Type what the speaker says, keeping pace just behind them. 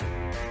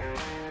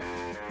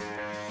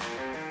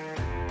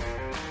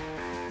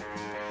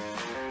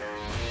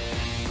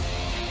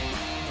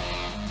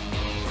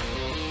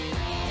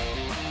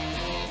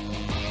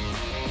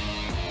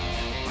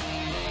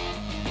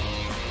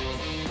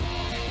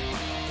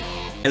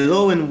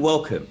Hello and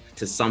welcome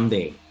to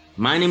Someday.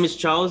 My name is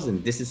Charles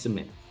and this is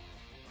Sumair.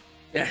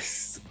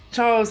 Yes.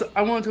 Charles,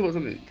 I want to talk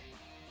about something.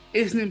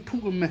 It's an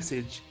important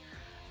message.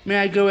 May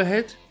I go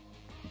ahead?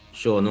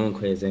 Sure, no one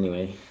cares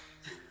anyway.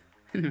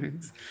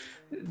 Anyways,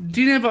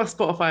 do you know about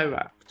Spotify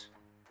Wrapped?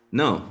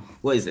 No,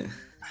 what is it?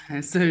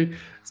 And so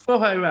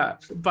Spotify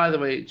Wrapped, by the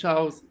way,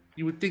 Charles,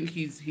 you would think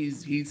he's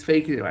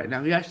faking it right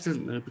now. He actually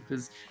doesn't know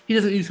because he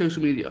doesn't use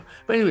social media.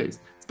 But anyways,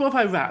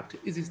 Spotify Wrapped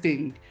is this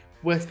thing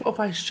where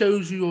Spotify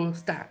shows you your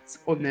stats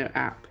on their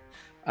app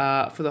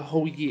for the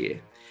whole year.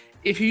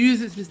 If you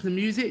use it to listen to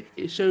music,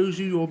 it shows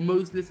you your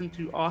most listened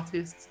to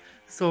artists,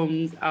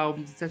 songs,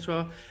 albums,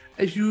 etc.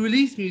 If you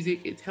release music,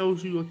 it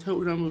tells you your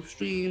total number of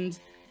streams,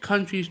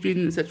 country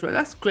streaming, etc.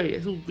 That's great.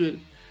 It's all good.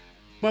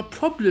 My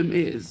problem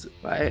is,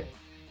 right,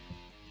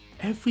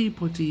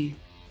 everybody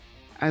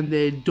and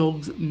their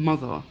dog's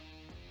mother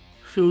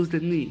feels the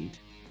need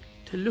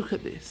to look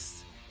at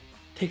this,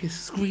 take a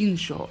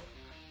screenshot,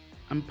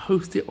 and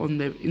post it on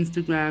their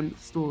Instagram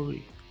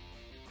story.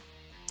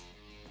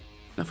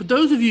 Now, for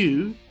those of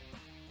you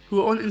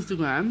who are on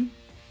Instagram,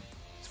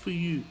 it's for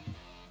you.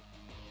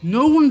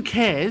 No one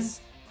cares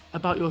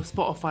about your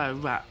Spotify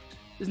Wrapped.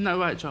 Isn't that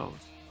right,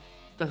 Charles?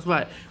 That's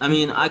right. I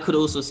mean, I could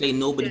also say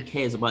nobody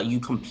cares about you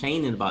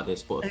complaining about their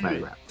Spotify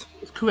Anyway, Wrapped.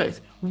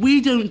 correct.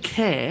 We don't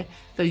care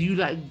that you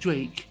like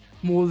Drake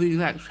more than you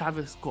like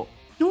Travis Scott.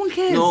 No one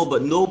cares. No,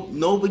 but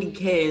nobody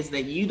cares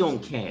that you don't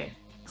care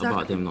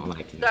about them not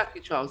liking it.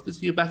 Exactly, Charles.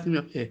 Because you're backing me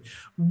up here.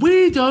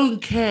 We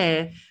don't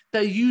care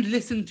that you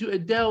listen to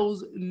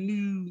Adele's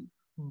new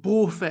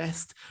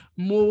Fest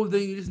more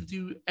than you listen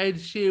to Ed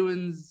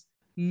Sheeran's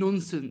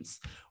nonsense.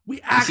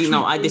 We actually See,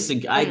 no, I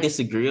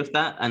disagree with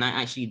that, and I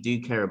actually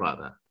do care about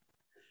that.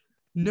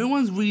 No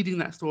one's reading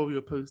that story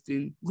you're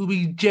posting.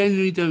 We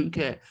genuinely don't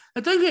care.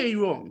 Now, don't get me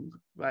wrong,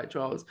 right,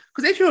 Charles?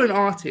 Because if you're an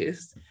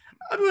artist,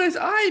 I'll be honest,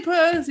 I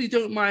personally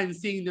don't mind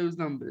seeing those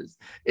numbers,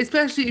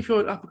 especially if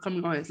you're an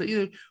up-and-coming artist.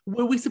 Like,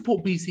 where we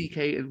support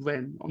BCK and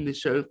Ren on this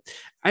show,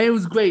 and it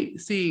was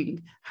great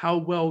seeing how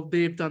well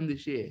they've done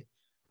this year.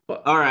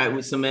 But all right,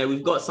 Sumair,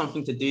 we've got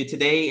something to do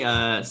today.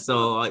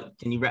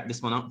 Can you wrap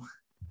this one up?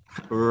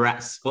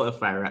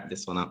 Spotify, wrap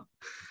this one up.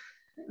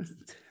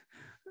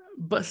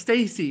 But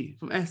Stacey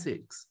from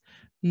Essex,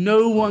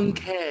 no one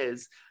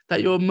cares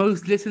that your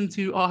most listened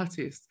to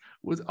artist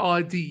was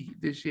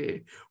RD this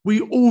year.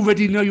 We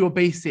already know you're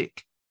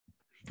basic.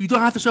 You don't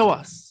have to show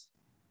us.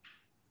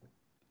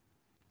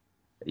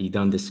 You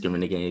done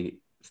discriminating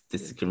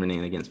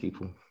against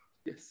people?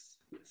 Yes,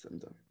 I'm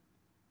done.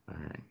 All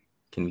right.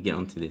 Can we get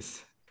on to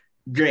this?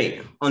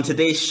 Great. On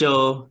today's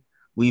show,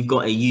 we've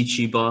got a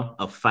YouTuber,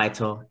 a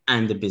fighter,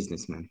 and a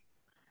businessman.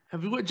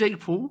 Have we got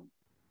Jake Paul?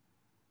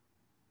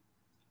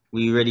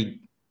 We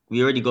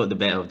already got the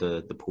better of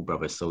the Paul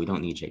brothers, so we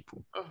don't need Jake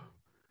Paul. Oh.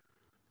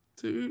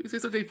 So is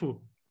this not Jake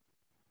Paul?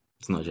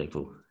 It's not Jake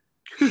Paul.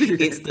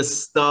 It's the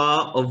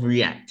star of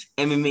React,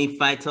 MMA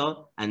fighter,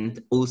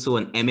 and also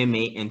an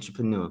MMA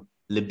entrepreneur,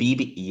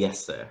 Labib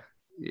Yasir.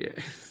 Yeah.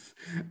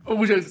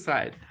 All jokes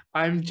aside,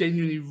 I'm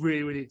genuinely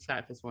really, really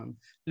excited for this one.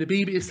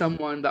 Labib is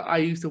someone that I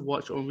used to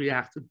watch on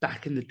React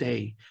back in the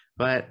day,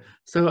 right?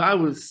 So I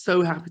was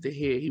so happy to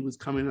hear he was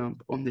coming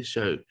up on this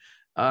show.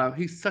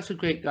 He's such a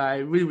great guy,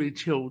 really, really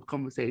chilled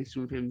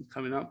conversation with him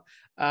coming up.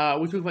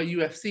 We talk about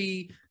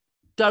UFC,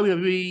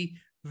 WWE,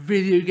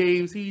 video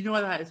games, so you know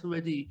that it's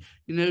already.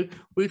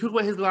 We talk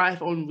about his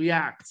life on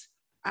React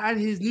and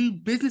his new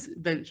business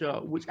venture,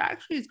 which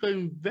actually is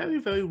going very,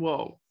 very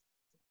well.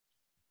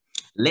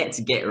 Let's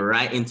get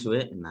right into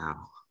it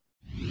now.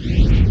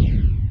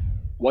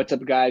 What's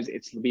up, guys?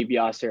 It's Labib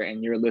Yasir,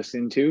 and you're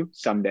listening to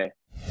Someday.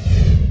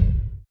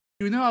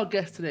 You know our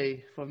guest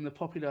today from the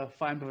popular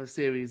Fine Brothers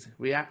series,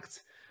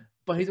 React,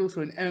 but he's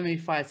also an MMA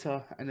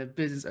fighter and a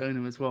business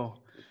owner as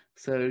well.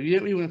 So you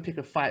don't really want to pick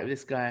a fight with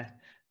this guy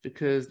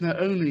because not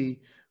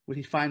only will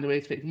he find a way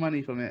to make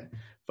money from it,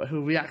 but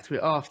he'll react to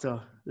it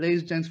after. Ladies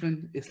and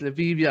gentlemen, it's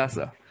Labib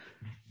Yasir.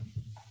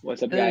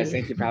 What's up, guys?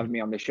 Thank you for having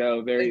me on the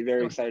show. Very,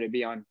 very excited to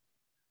be on.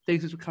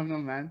 Thanks for coming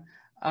on, man.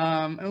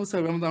 And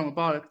also, Ramadan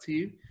Mubarak to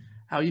you.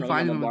 How are you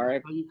finding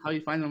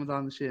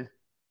Ramadan this year?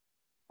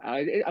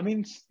 I mean,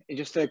 it's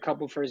just a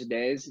couple first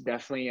days.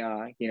 Definitely,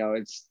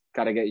 it's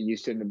got to get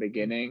used to in the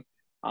beginning.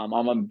 I'm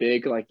a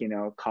big,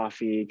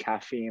 coffee,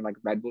 caffeine,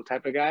 Red Bull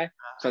type of guy.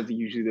 So that's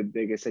usually the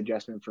biggest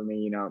adjustment for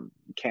me.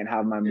 Can't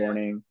have my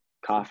morning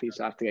coffee,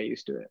 so I have to get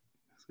used to it.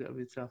 It's got to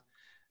be tough.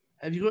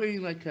 Have you got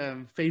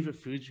any, favorite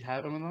foods you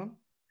have, Ramadan?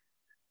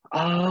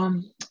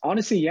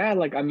 Honestly, yeah.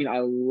 I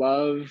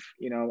love,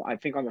 I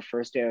think on the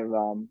first day of,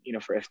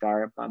 for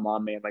iftar, my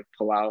mom made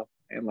palau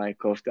and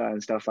kofta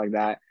and stuff like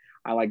that.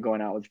 I like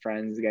going out with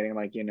friends, getting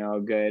a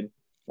good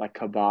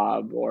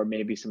kebab or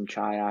maybe some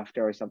chai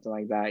after or something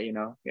like that.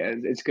 Yeah,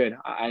 it's good.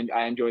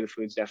 I enjoy the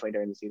foods definitely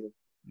during the season.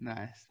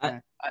 Nice.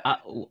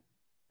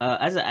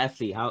 As an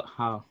athlete,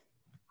 how's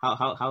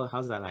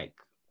that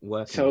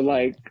working?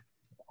 So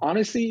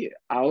honestly,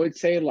 I would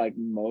say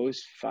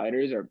most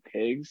fighters are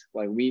pigs.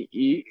 We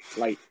eat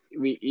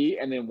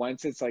and then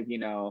once it's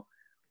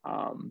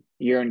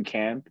you're in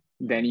camp,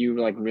 then you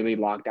like really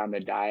lock down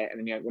the diet,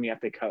 and then when you have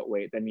to cut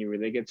weight, then you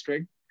really get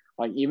strict.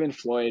 Like even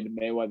Floyd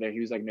Mayweather, he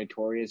was like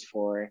notorious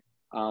for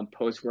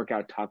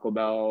post-workout Taco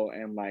Bell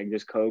and like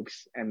just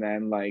Cokes, and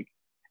then like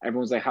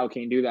everyone's like, how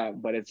can you do that?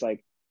 But it's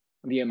like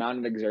the amount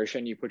of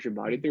exertion you put your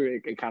body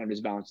through, it kind of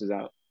just balances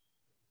out.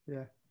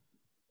 Yeah,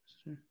 that's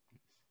true.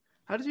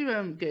 How did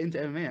you get into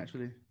MMA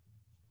actually?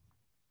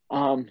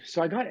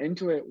 So I got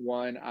into it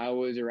when I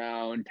was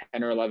around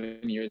 10 or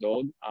 11 years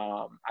old.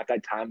 At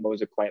that time, I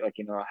was a quite like,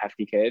 a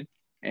hefty kid.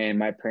 And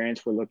my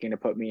parents were looking to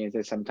put me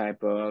into some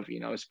type of,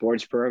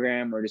 sports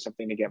program or just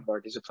something to get more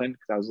disciplined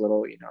because I was a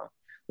little,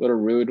 little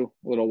rude,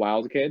 little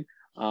wild kid.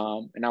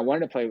 And I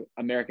wanted to play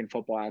American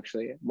football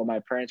actually, but my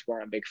parents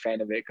weren't a big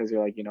fan of it because they're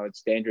like,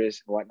 it's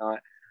dangerous and whatnot.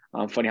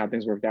 Funny how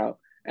things worked out.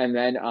 And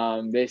then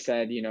they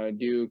said,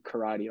 do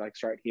karate, like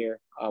start here,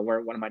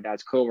 where one of my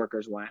dad's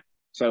coworkers went.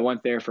 So I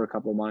went there for a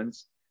couple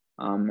months,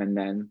 and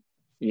then,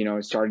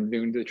 started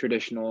doing the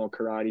traditional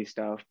karate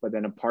stuff. But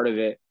then a part of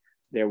it,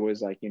 there was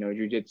like,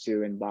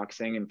 jujitsu and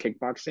boxing and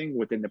kickboxing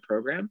within the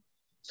program.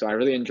 So I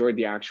really enjoyed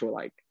the actual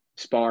like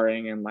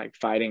sparring and like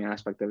fighting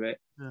aspect of it.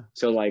 Yeah.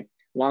 So like,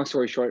 long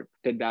story short,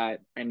 did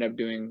that, ended up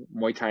doing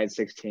Muay Thai at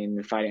 16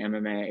 and fighting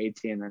MMA at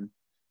 18, and then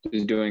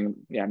just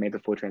made the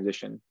full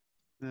transition.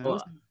 Yeah.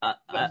 Well,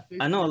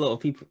 I know a lot of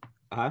people.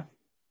 Huh?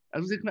 I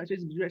was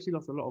thinking, you actually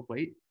lost a lot of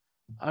weight.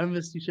 I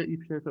remember you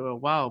showed a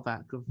while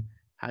back of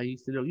how you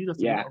used to look. You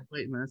lost a lot of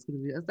weight, man.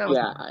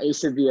 I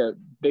used to be a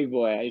big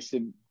boy. I used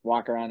to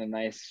walk around a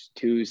nice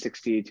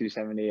 260,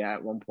 270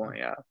 at one point.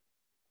 Yeah.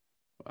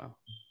 Wow.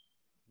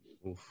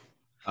 Oof.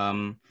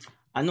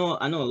 I know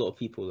a lot of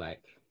people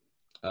like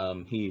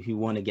who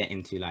want to get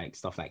into like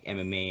stuff like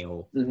MMA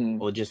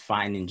or just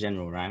fighting in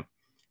general, right?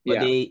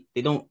 But they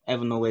don't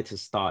ever know where to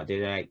start.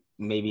 They're like,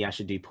 maybe I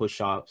should do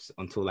push-ups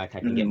until like I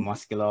can get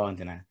muscular, and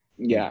then I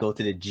go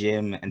to the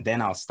gym, and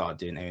then I'll start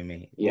doing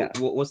MMA. Yeah.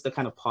 What's the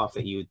kind of path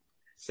that you would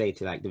say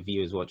to like the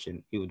viewers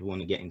watching who would want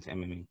to get into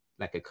MMA,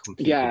 like a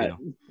complete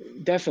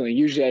definitely.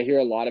 Usually I hear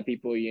a lot of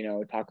people,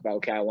 talk about,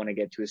 okay, I want to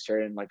get to a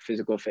certain like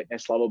physical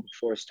fitness level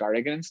before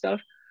starting and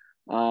stuff.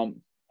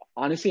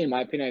 Honestly, in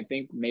my opinion, I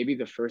think maybe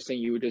the first thing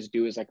you would just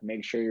do is like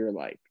make sure you're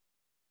like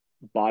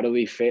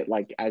bodily fit,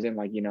 like as in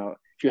like,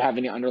 if you have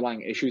any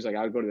underlying issues, like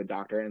I would go to the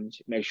doctor and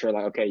make sure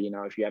like, okay,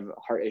 if you have a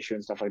heart issue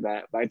and stuff like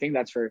that. But I think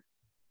that's for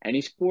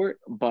any sport.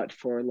 But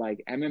for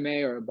like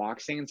MMA or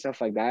boxing and stuff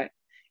like that,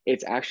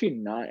 it's actually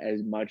not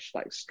as much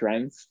like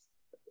strength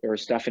or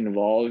stuff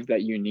involved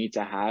that you need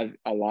to have.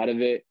 A lot of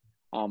it,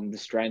 the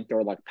strength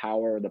or like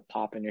power or the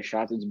pop in your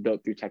shots is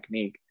built through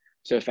technique.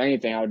 So if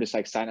anything, I would just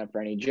like sign up for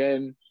any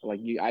gym. Like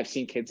I've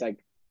seen kids like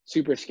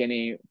super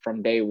skinny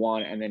from day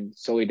one and then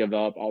slowly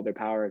develop all their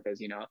power because,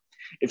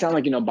 it's not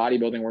like,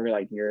 bodybuilding where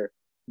like you're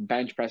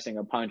bench pressing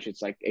a punch.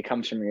 It's like it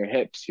comes from your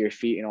hips, your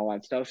feet and all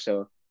that stuff.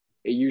 So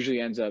it usually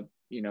ends up,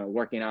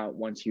 working out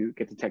once you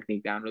get the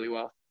technique down really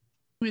well.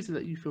 Who is it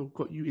that you feel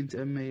got you into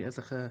MMA as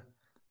like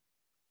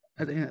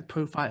a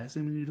pro fighter,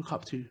 someone you look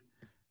up to?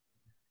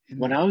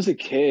 When I was a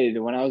kid,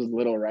 when I was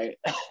little, right,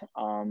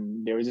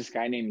 there was this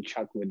guy named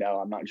Chuck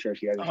Liddell. I'm not sure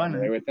if you guys are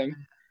familiar with him.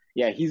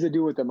 Yeah, he's a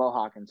dude with the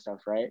mohawk and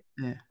stuff, right?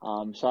 Yeah.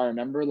 So I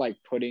remember like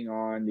putting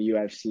on the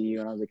UFC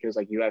when I was a kid. It was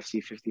like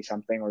UFC 50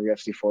 something or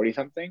UFC 40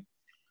 something,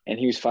 and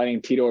he was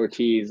fighting Tito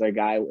Ortiz, a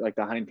guy like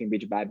the Huntington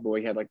Beach bad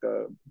boy. He had like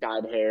the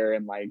dyed hair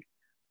and like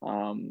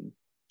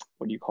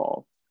what do you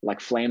call like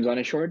flames on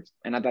his shorts.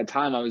 And at that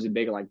time, I was a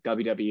big like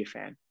WWE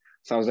fan.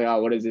 So I was like,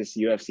 oh, what is this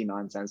UFC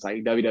nonsense?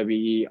 Like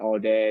WWE all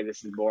day.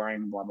 This is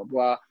boring, blah, blah,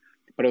 blah.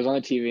 But it was on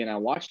the TV and I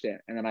watched it.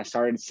 And then I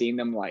started seeing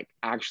them like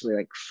actually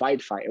like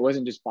fight. It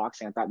wasn't just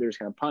boxing. I thought they were just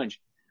going to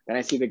punch. Then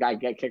I see the guy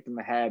get kicked in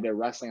the head. They're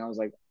wrestling. I was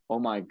like, oh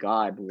my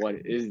God, what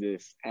is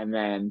this? And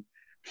then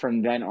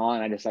from then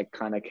on, I just like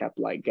kind of kept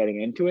like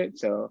getting into it.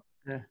 So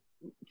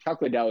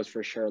Chuck Liddell was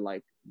for sure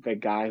like the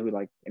guy who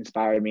like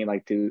inspired me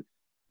like to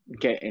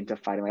get into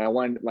fighting. Like I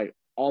wanted like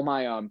all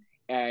my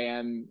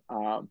AIM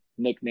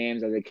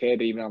nicknames as a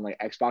kid, even on like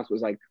Xbox,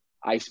 was like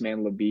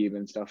Iceman Labib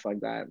and stuff like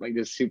that. Like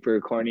just super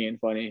corny and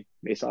funny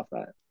based off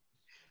that.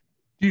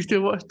 Do you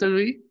still watch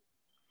WWE?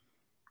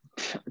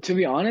 To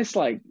be honest,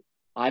 like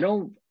I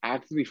don't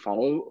actively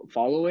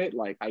follow it.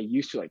 Like I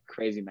used to, like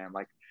crazy, man.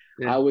 Like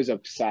I was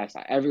obsessed.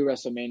 Every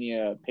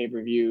WrestleMania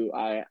pay-per-view,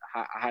 I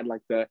had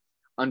like the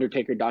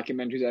Undertaker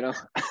documentaries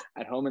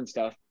at home and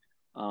stuff.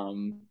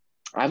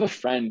 I have a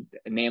friend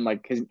named,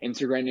 like his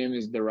Instagram name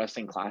is The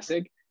Wrestling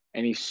Classic,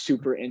 and he's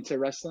super into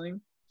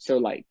wrestling. So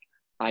like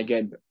I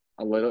get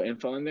a little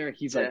info in there.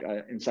 He's like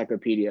an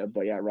encyclopedia.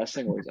 But yeah,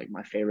 wrestling was like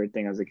my favorite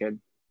thing as a kid.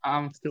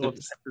 I'm still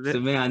obsessed with it. So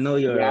man, I know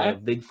you're a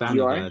big fan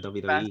of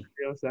WWE.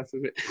 Obsessed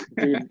with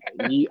it.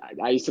 Dude,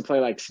 I used to play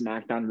like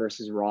SmackDown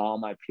versus Raw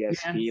on my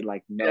PSP,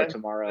 like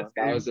tomorrow.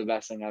 That was the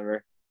best thing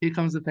ever. Here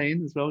Comes the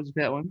Pain as well. Did you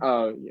get one?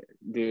 Oh, yeah,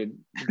 dude,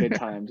 good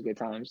times, good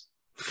times.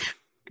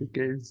 Good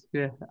games,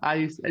 yeah.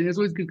 And it's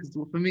always good because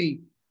for me,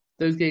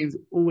 those games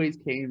always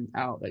came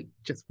out like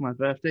just for my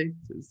birthday.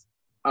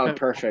 So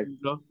perfect.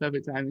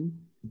 Perfect timing.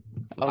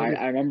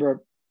 I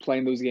remember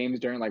playing those games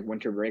during like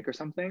winter break or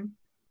something.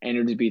 and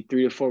it'd be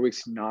 3 to 4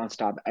 weeks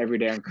nonstop every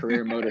day on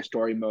career mode or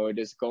story mode,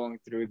 just going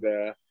through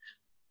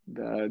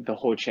the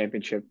whole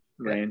championship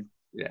reign.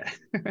 Yeah.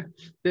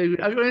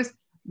 Dude, I'll be honest,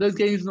 those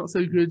games are not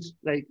so good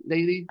like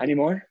lately.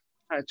 Anymore?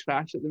 Kind of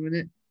trash at the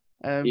minute.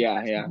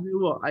 Yeah. You know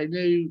what? I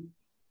know,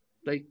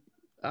 like,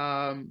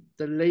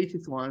 the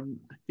latest one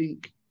I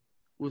think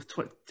was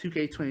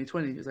 2K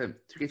 2020. It was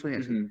 2K 20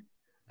 actually.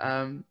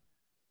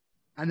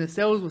 And the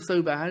sales were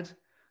so bad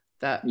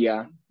that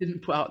they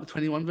didn't put out the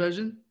 21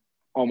 version.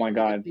 Oh my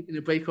god! Taking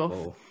a break off.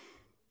 Oh.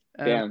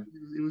 Damn.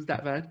 It was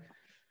that bad.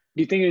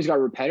 Do you think it just got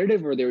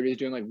repetitive, or they were just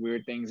doing like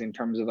weird things in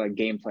terms of like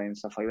gameplay and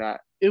stuff like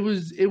that? It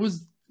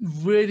was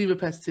really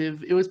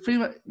repetitive. It was pretty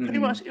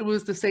much it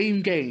was the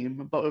same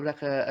game, but with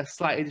like a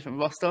slightly different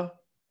roster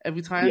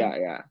every time.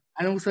 Yeah.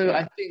 And also,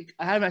 I think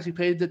I haven't actually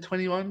played the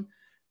 21,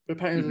 but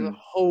apparently there's a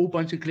whole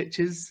bunch of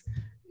glitches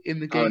in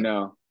the game. Oh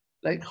no!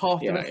 Like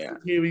half the rest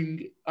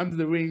appearing under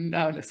the ring.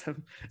 I don't know,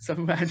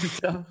 some random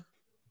stuff.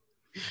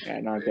 Yeah,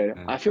 not good.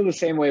 I feel the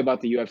same way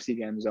about the UFC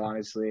games,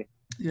 honestly.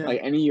 Yeah.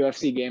 Like any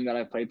UFC game that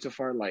I've played so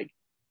far, like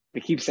they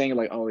keep saying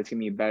like, oh, it's gonna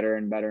be better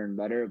and better and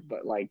better,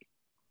 but like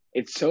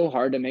it's so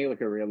hard to make like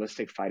a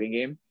realistic fighting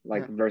game,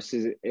 like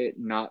versus it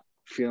not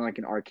feeling like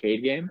an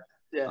arcade game.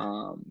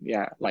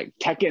 Yeah. Like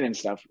Tekken and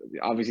stuff.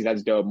 Obviously,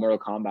 that's dope. Mortal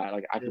Kombat,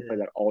 like I could play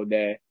that all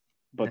day.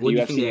 But what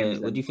the do UFC games,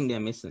 what do you think they're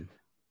missing?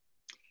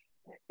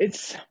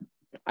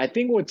 I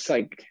think what's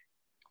like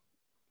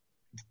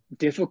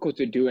difficult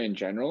to do in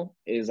general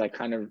is like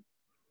kind of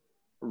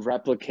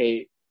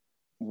replicate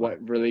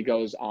what really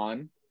goes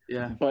on.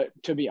 Yeah. But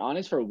to be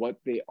honest, for what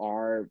they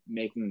are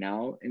making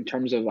now in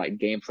terms of like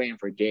gameplay and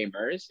for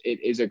gamers, it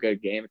is a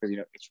good game because, you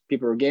know,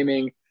 people are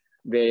gaming.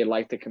 They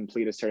like to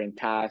complete a certain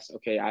task.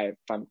 Okay, if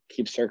I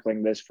keep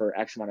circling this for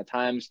X amount of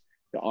times,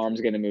 the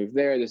arm's going to move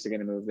there. This is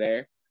going to move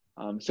there.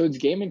 So it's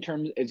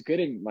it's good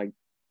in like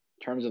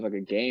terms of like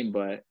a game,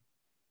 but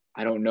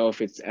I don't know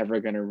if it's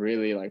ever going to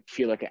really like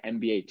feel like an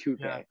NBA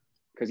 2K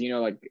because, you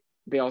know, like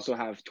they also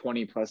have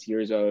 20 plus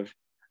years of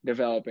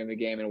developing the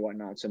game and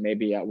whatnot. So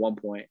maybe at one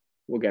point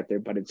we'll get there,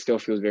 but it still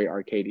feels very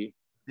arcadey.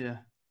 Yeah.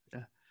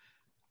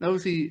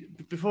 Obviously,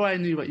 before I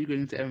knew about you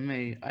going into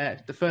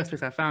MMA, the first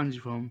place I found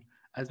you from,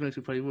 as most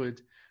people probably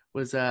would,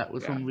 was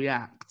from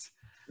React.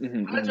 How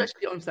did you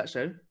actually get onto that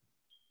show?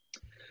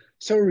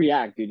 So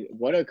React, dude,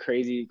 what a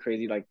crazy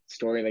like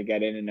story they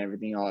get in and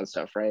everything, all that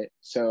stuff, right?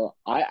 So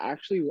I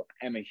actually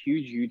am a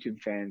huge YouTube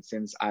fan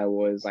since I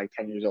was like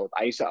 10 years old.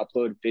 I used to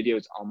upload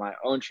videos on my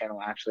own channel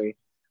actually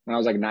when I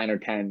was like 9 or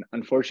 10.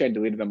 Unfortunately, I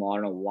deleted them all. I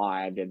don't know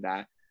why I did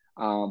that.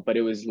 But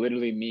it was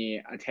literally me,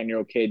 a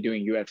 10-year-old kid,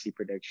 doing UFC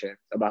predictions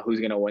about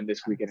who's gonna win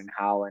this weekend and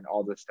how and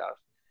all this stuff.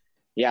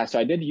 Yeah, so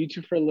I did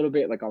YouTube for a little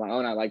bit, like on my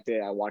own. I liked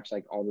it. I watched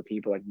like all the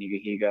people like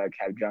Niga Higa,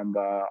 Kev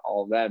Jumba,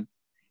 all of them,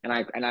 and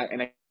I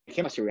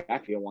came across a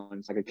React video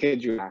once, like a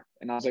kid's React,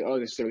 and I was like, oh,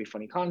 this is a really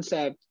funny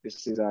concept.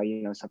 This is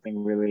you know,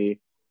 something really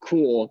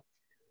cool.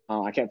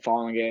 I kept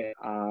following it.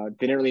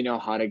 Didn't really know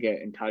how to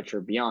get in touch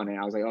or be on it.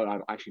 I was like, oh,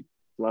 I'd actually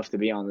love to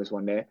be on this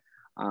one day.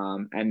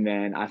 And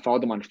then I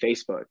followed them on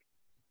Facebook,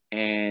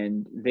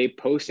 and they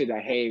posted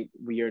that, hey,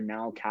 we are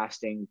now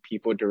casting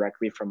people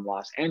directly from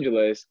Los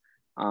Angeles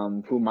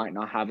who might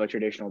not have a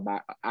traditional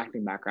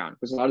acting background.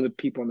 Because a lot of the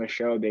people on the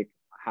show, they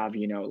have,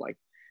 you know, like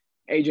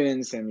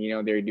agents and, you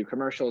know, they do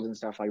commercials and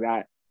stuff like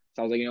that.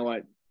 So I was like, you know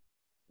what,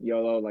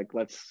 YOLO, like,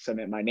 let's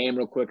submit my name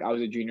real quick. I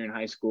was a junior in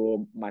high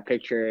school, my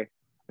picture,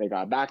 they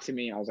got back to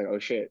me. I was like, oh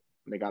shit.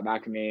 They got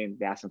back to me.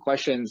 They asked some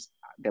questions.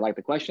 They liked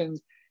the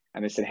questions.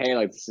 And they said, hey,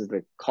 like, this is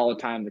the call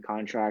time, the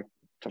contract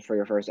for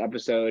your first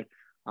episode.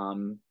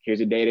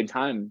 Here's a date and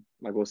time.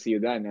 Like, we'll see you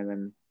then. And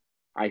then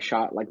I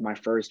shot like my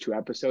first 2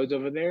 episodes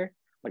over there,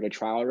 like a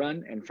trial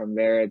run. And from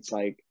there, it's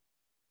like,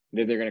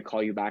 they're going to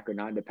call you back or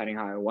not, depending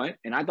how it went.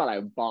 And I thought I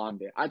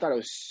bombed it. I thought it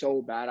was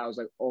so bad. I was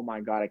like, oh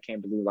my God, I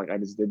can't believe like I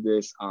just did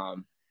this. I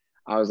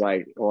was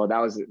like, well, that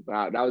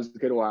was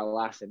good while it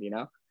lasted, you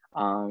know?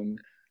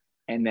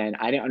 And then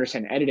I didn't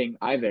understand editing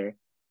either.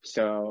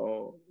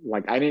 So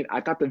like, I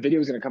thought the video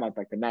was going to come out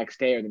like the next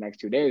day or the next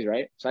 2 days.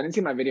 Right. So I didn't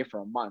see my video for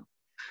a month.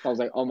 So I was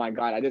like, oh my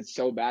God, I did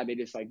so bad. They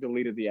just like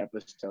deleted the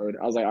episode.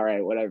 I was like, all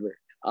right, whatever.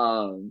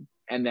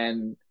 And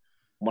then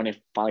when it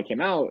finally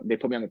came out, they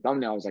put me on the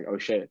thumbnail. I was like, oh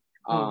shit.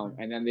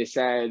 And then they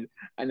said,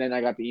 and then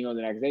I got the email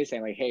the next day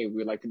saying like, hey,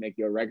 we'd like to make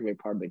you a regular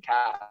part of the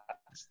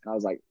cast. And I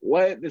was like,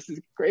 what? This is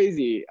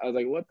crazy. I was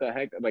like, what the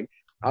heck? Like,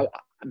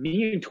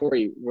 me and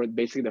Tori were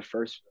basically the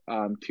first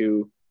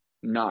to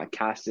not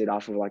cast it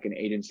off of like an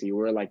agency.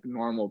 We're like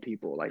normal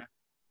people, like,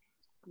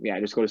 yeah,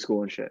 just go to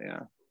school and shit.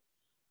 Yeah.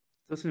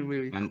 That's a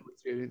really cool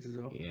experience as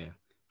well. Yeah.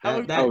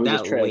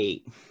 That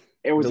wait.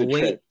 It was a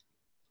trip.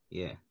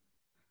 Yeah.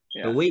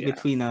 The wait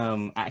between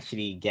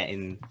actually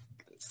getting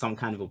some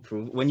kind of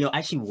approval when you're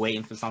actually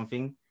waiting for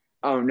something.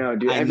 Oh no,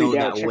 dude! I know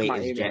that wait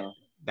is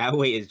that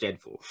wait is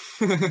dreadful.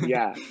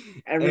 Yeah,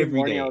 every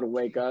morning I would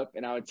wake up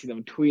and I would see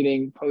them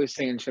tweeting,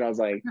 posting, and shit. I was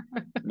like,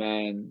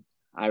 man,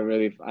 I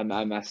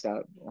messed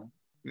up.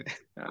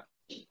 Yeah.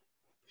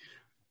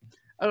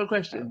 I have a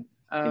question.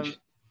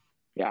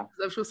 Yeah,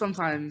 I'm sure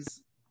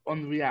sometimes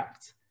on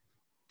React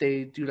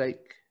they do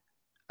like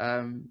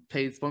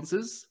paid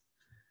sponsors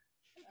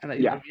and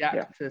like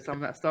react to some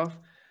of that stuff.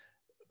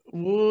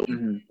 Were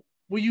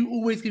you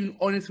always giving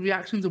honest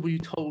reactions, or were you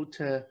told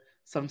to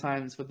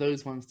sometimes for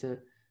those ones to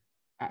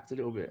act a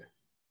little bit?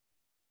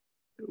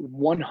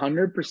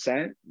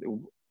 100%.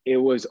 It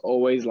was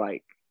always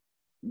like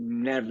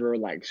never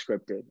like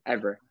scripted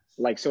ever.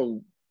 Like,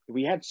 so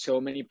we had so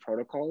many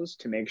protocols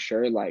to make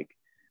sure like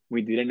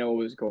we didn't know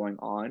what was going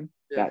on.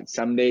 That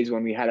some days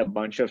when we had a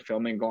bunch of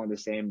filming going the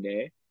same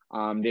day,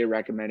 they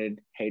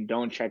recommended, hey,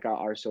 don't check out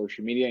our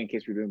social media in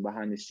case we're doing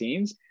behind the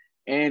scenes.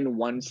 And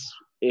once,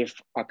 if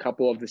a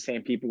couple of the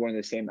same people were in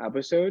the same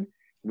episode,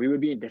 we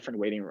would be in different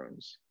waiting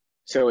rooms.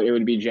 So it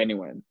would be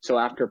genuine. So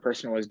after a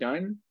person was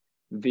done,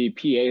 the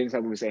PA and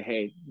stuff would say,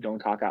 hey, don't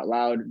talk out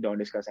loud. Don't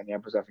discuss any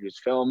episode if you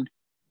just filmed.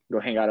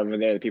 Go hang out over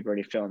there. The people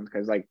already filmed.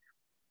 Because like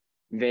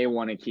they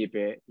want to keep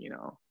it, you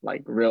know,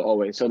 like real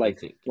always. So like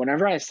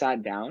whenever I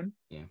sat down,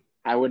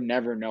 I would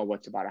never know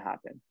what's about to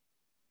happen.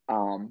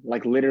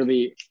 Like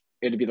literally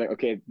it'd be like,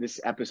 okay, this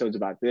episode's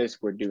about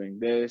this. We're doing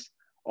this,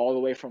 all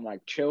the way from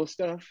like chill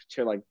stuff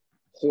to like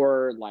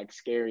horror, like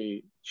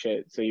scary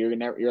shit. So you're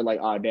like,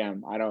 oh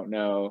damn, I don't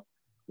know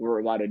what we're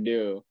about to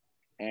do.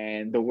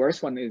 And the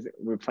worst one is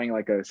we're playing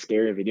like a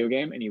scary video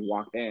game and you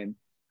walked in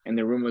and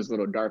the room was a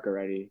little dark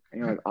already.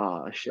 And you're like,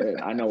 oh shit,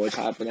 I know what's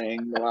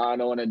happening. Well, I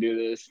don't want to do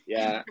this.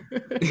 Yeah.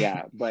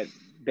 But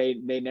they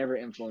never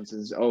influence.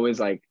 It's always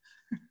like,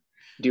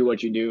 do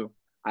what you do.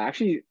 I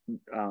actually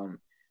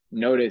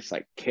noticed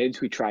like kids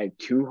who tried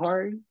too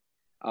hard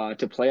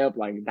to play up,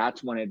 like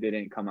that's when it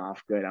didn't come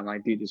off good. I'm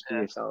like, dude, just be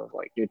yourself.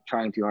 Like you're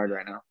trying too hard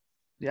right now.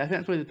 Yeah, I think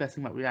that's probably the best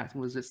thing about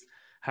reacting was just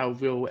how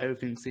real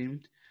everything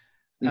seemed.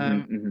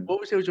 What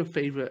would you say was your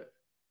favorite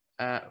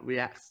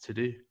react to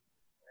do?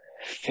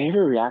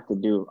 Favorite react to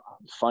do?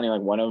 Funny,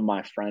 like one of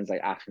my friends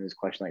like asked me this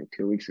question like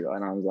 2 weeks ago,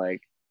 and I was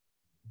like,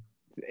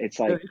 it's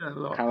like kind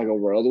of like a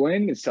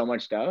whirlwind. It's so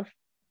much stuff.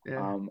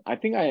 I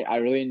think I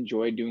really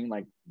enjoy doing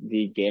like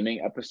the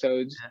gaming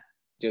episodes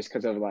just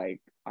because of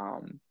like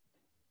I'm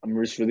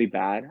just really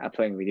bad at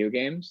playing video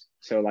games.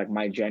 So like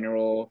my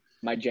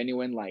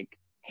genuine like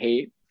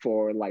hate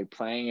for like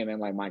playing and then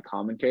like my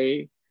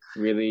commentary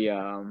really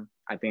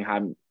I think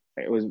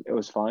it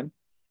was fun.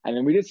 And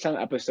then we did some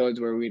episodes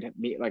where we'd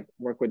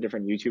work with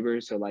different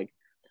YouTubers. So like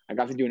I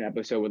got to do an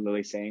episode with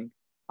Lily Singh.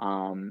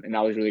 And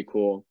that was really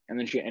cool. And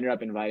then she ended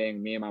up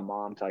inviting me and my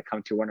mom to like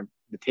come to one of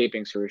the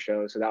tapings for her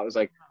show. So that was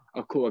like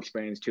a cool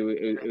experience too.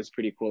 It was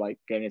pretty cool, like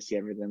getting to see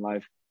everything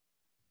live.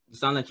 You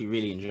sound like you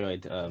really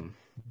enjoyed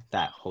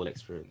that whole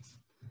experience.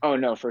 Oh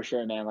no, for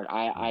sure, man. Like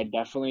I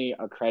definitely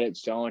accredit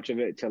so much of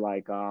it to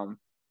like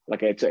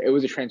it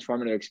was a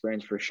transformative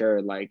experience for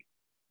sure. Like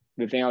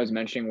the thing I was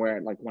mentioning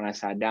where like when I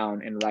sat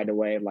down and right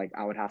away, like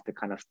I would have to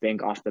kind of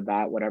think off the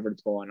bat,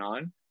 whatever's going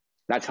on.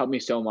 That's helped me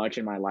so much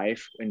in my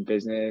life, in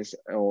business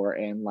or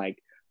in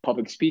like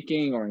public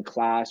speaking or in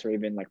class or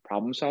even like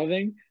problem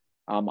solving.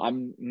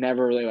 I'm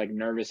never really like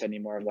nervous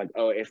anymore of like,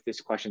 oh, if this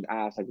question's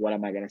asked, like, what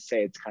am I going to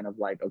say? It's kind of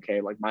like,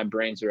 okay, like my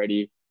brain's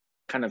already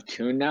kind of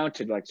tuned now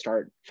to like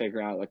start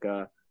figuring out like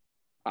a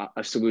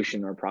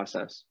solution or a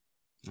process.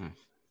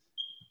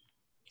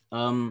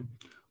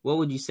 What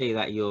would you say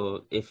that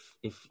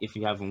if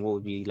you have one, what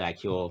would be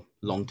like your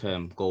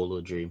long-term goal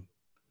or dream?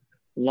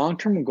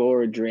 Long-term goal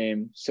or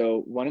dream.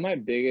 So one of my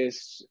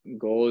biggest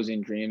goals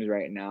and dreams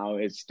right now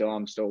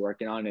I'm still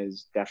working on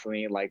is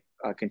definitely like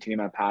continue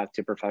my path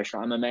to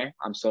professional MMA.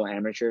 I'm still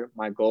amateur.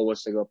 My goal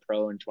was to go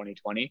pro in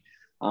 2020.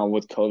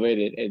 With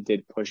COVID, it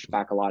did push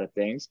back a lot of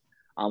things.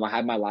 I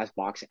had my last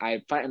boxing.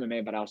 I fight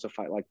MMA, but I also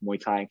fight like Muay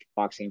Thai,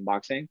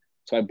 boxing.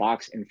 So I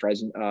boxed in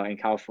Fresno, in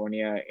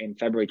California in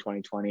February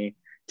 2020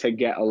 to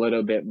get a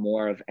little bit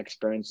more of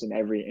experience in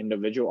every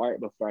individual art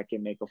before I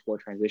can make a full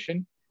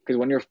transition. Because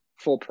when you're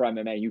full pro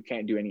MMA, you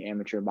can't do any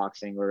amateur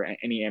boxing or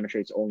any amateur.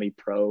 It's only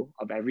pro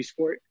of every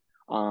sport.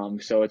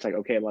 So it's like,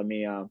 okay, let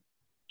me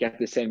get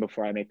this in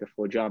before I make the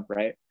full jump,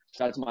 right?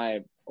 So that's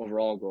my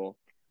overall goal.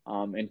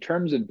 In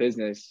terms of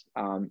business,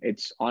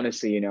 it's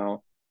honestly,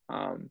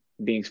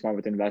 being smart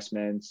with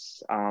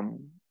investments,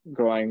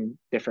 growing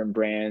different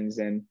brands,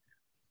 and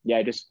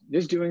just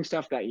doing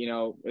stuff that,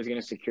 is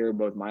going to secure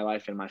both my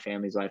life and my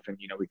family's life. And,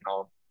 we can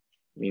all,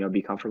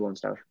 be comfortable and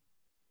stuff.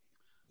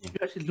 You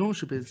actually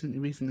launched a business, didn't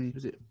you, recently?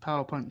 Was it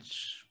Power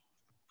Punch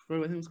Pro,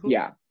 I think it was called?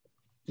 Yeah.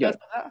 Yeah.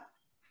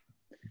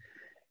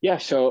 Yeah.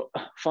 So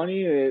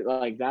funny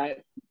like that.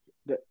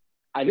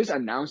 I just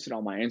announced it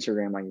on my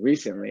Instagram like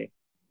recently,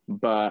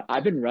 but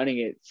I've been running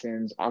it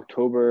since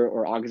October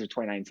or August of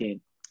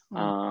 2019.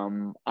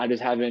 I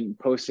just haven't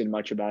posted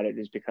much about it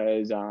just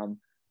because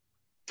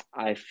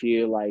I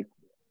feel like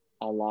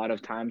a lot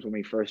of times when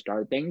we first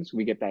start things,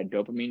 we get that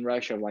dopamine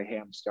rush of like, hey,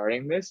 I'm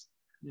starting this.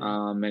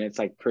 And it's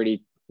like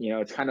pretty,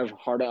 it's kind of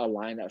hard to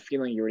align that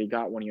feeling you already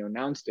got when you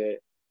announced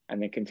it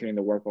and then continuing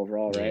to work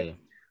overall, right? Yeah.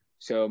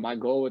 So my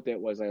goal with it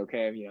was like,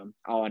 okay,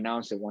 I'll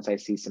announce it once I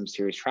see some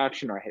serious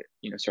traction or hit,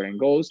 certain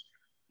goals.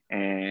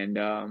 And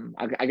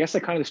I guess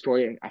like kind of the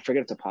story, I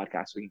forget it's a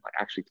podcast, so we can like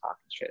actually talk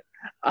and shit.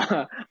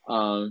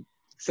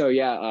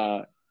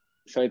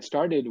 So it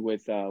started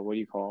with what do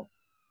you call?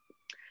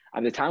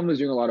 At the time, I was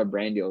doing a lot of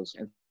brand deals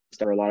and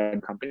stuff for a lot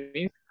of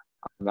companies.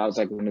 That was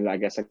like one of the, I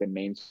guess, like the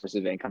main source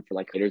of income for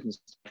like creators and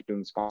stuff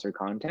doing sponsored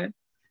content.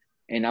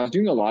 And I was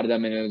doing a lot of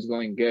them and it was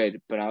going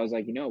good. But I was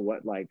like, you know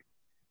what? Like,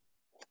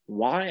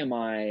 why am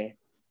I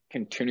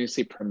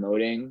continuously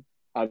promoting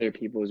other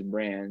people's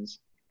brands?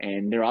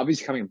 And they're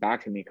obviously coming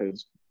back to me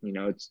because, you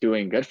know, it's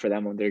doing good for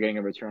them when they're getting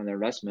a return on their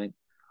investment.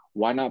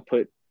 Why not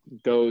put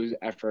those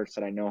efforts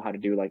that I know how to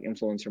do, like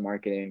influencer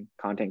marketing,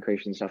 content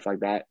creation, stuff like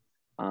that,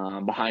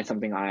 behind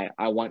something I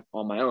want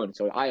on my own?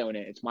 So I own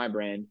it. It's my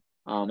brand.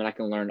 And I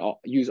can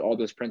use all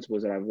those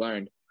principles that I've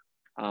learned.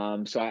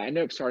 So I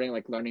ended up starting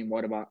like learning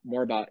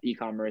more about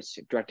e-commerce,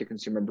 direct to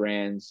consumer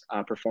brands,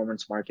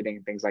 performance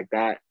marketing, things like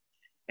that.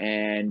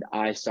 And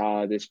I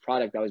saw this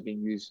product that was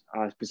being used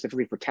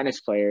specifically for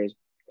tennis players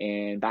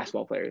and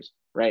basketball players.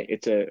 Right?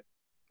 It's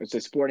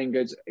a sporting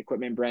goods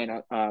equipment brand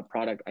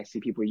product. I see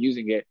people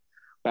using it,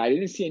 but I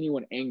didn't see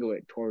anyone angle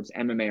it towards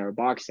MMA or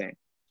boxing.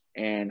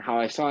 And how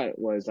I saw it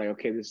was like,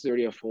 okay, this is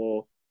already a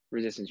full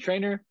resistance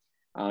trainer.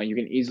 You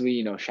can easily,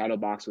 you know, shadow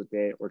box with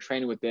it or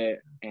train with it.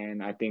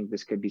 And I think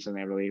this could be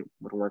something that really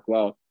would work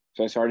well.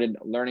 So I started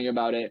learning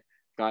about it,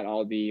 got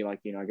all the, like,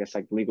 you know, I guess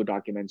like legal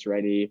documents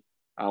ready,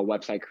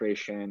 website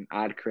creation,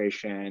 ad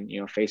creation, you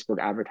know, Facebook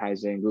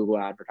advertising, Google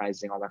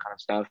advertising, all that kind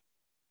of stuff.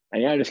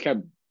 And yeah, I just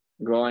kept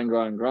growing.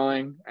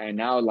 And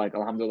now, like,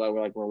 alhamdulillah,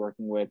 we're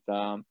working with, you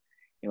know,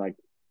 like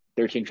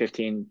 13,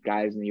 15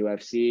 guys in the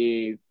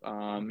UFC, you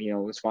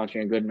know,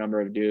 sponsoring a good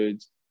number of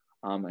dudes.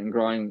 And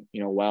growing,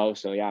 you know, well.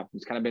 So yeah,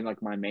 it's kind of been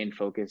like my main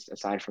focus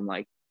aside from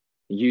like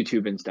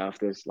YouTube and stuff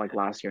this like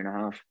last year and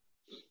a half.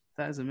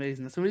 That is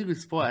amazing. That's a really good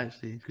spot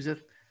actually, because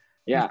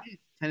Yeah,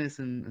 tennis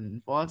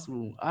and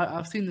basketball.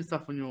 I've seen the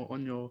stuff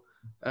on your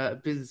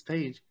business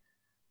page.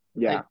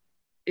 yeah, Like,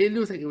 it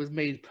looks like it was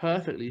made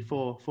perfectly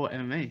for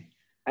MMA.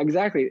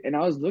 exactly. And I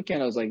was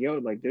looking, I was like, yo,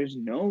 like there's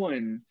no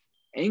one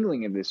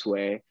angling it this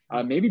way.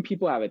 Maybe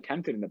people have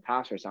attempted in the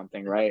past or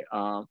something, right?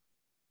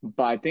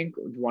 But I think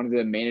one of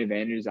the main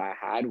advantages I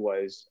had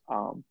was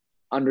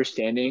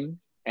understanding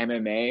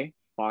MMA,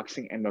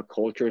 boxing, and the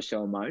culture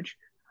so much.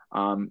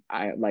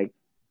 I like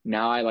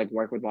now I like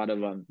work with a lot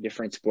of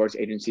different sports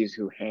agencies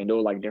who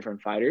handle like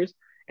different fighters,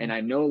 and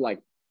I know like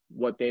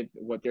what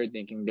they're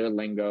thinking, their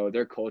lingo,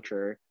 their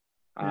culture,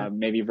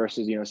 maybe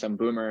versus, you know, some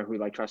boomer who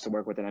like tries to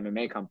work with an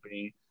MMA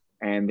company,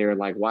 and they're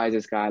like, why is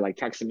this guy like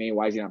texting me?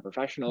 Why is he not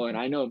professional? And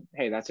I know,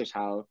 hey, that's just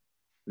how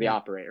they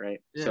operate,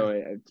 right? Yeah.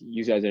 So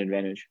use it as an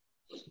advantage.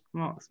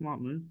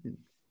 Smart move. You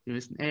know,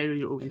 it's an area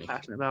you're already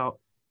passionate about.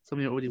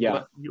 Something you already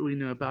you already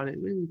know about it.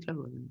 Really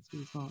clever. It's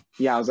really smart.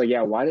 Yeah, I was like,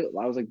 yeah, I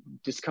was like,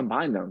 just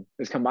combine them.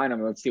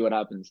 And let's see what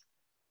happens.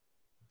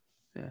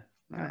 Yeah,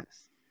 nice.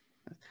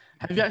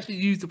 Have you actually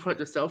used the product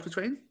yourself to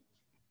train?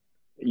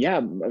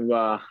 Yeah,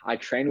 I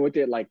train with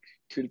it like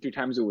 2 to 3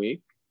 times a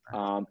week.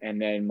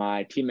 And then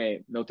my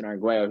teammate Milton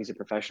Arguello, he's a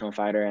professional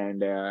fighter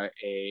and a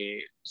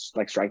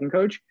like striking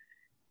coach.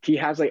 He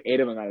has like 8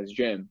 of them at his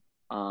gym.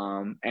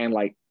 And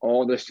like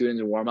all the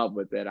students warm up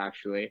with it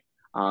actually,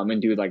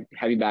 and do like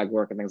heavy bag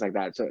work and things like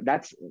that. So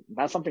that's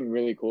something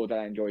really cool that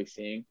I enjoy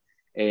seeing,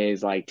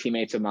 is like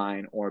teammates of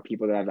mine or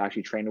people that I've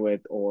actually trained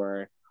with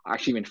or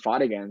actually even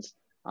fought against.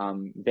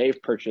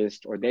 They've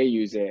purchased or they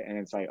use it, and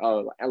it's like,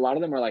 oh, a lot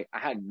of them are like, I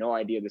had no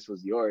idea this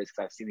was yours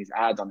because I've seen these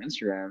ads on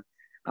Instagram.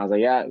 I was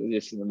like, yeah,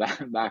 just in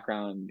the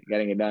background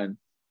getting it done.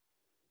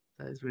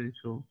 That is really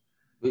cool.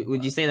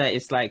 Would you say that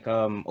it's like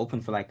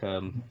open for like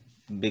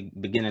big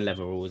beginner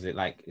level, or was it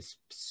like it's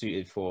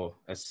suited for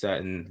a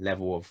certain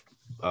level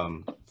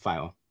of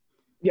fighter?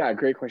 Yeah,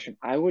 great question.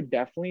 I would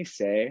definitely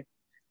say,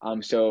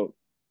 so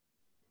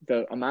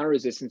the amount of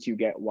resistance you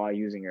get while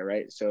using it,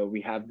 right? So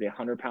we have the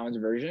 100 pounds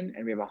version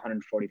and we have a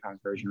 140 pounds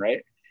version,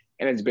 right?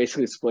 And it's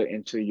basically split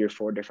into your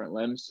 4 different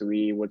limbs. So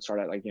we would start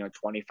at like, you know,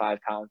 25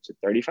 pounds to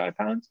 35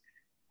 pounds.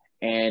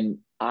 And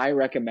I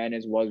recommend,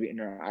 as well as in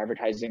our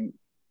advertising,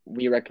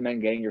 we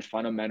recommend getting your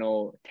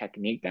fundamental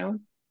technique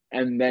down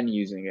and then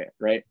using it,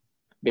 right?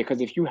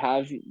 Because if you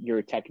have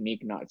your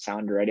technique not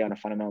sound already on a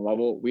fundamental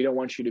level, we don't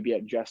want you to be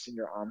adjusting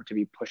your arm to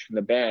be pushing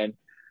the band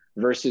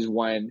versus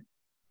when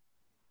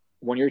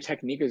your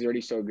technique is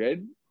already so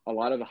good. A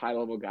lot of the high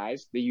level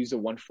guys, they use a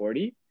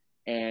 140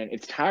 and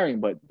it's tiring,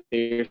 but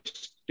they're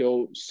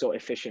still so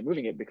efficient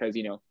moving it because,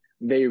 you know,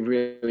 they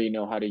really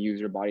know how to use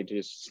their body to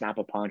just snap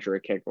a punch or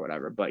a kick or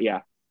whatever. But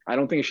yeah, I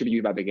don't think it should be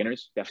used by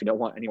beginners. Definitely don't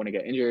want anyone to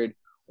get injured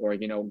or,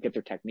 you know, get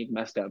their technique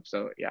messed up.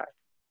 So yeah.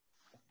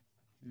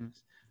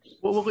 Yes.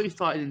 What got you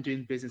started in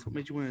doing business? What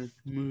made you want to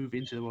move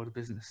into the world of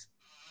business?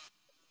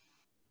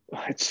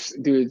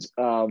 Dude,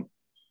 a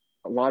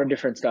lot of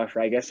different stuff,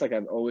 right? I guess like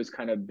I've always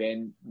kind of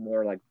been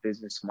more like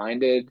business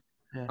minded.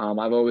 Yeah.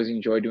 I've always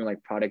enjoyed doing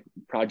like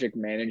project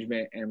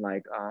management and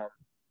like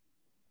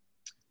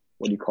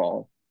what do you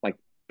call like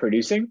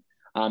producing.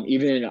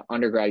 Even in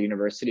undergrad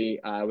university,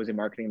 I was a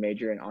marketing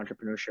major and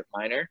entrepreneurship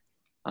minor.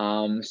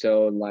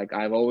 So like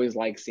I've always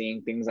liked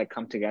seeing things like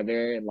come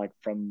together and like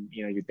from,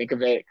 you know, you think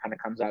of it, it kind of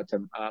comes out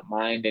to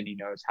mind and you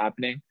know it's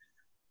happening.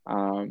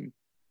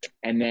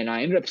 And then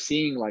I ended up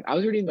seeing like I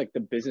was reading like the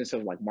business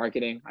of like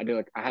marketing. I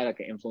had like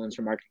an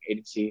influencer marketing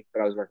agency,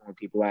 but I was working with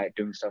people at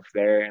doing stuff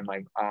there and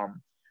like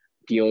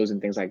deals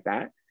and things like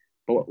that.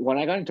 But when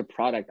I got into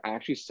product, I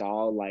actually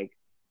saw like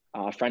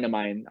a friend of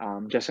mine,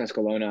 Justin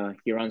Escalona,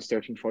 he runs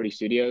 1340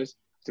 Studios.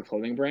 It's a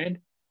clothing brand.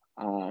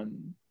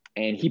 And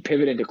he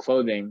pivoted into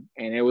clothing.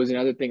 And it was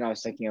another thing I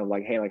was thinking of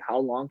like, hey, like how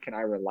long can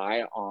I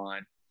rely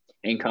on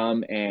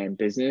income and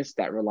business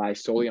that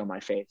relies solely on my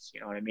face?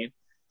 You know what I mean?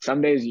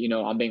 Some days, you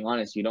know, I'm being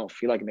honest, you don't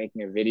feel like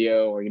making a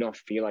video or you don't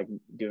feel like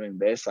doing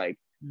this, like,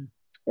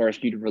 or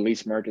if you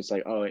release merch, it's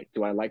like, oh,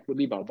 do I like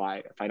Labib? I'll buy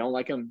it. If I don't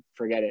like him,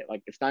 forget it.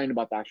 Like, it's not even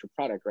about the actual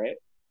product, right?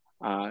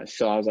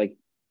 So I was like,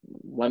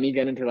 let me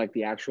get into like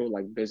the actual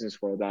like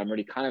business world that I'm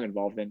already kind of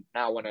involved in.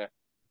 Now I want to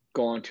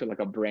go on to like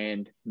a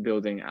brand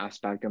building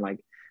aspect and like,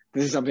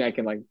 this is something I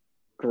can like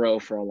grow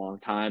for a long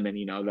time and,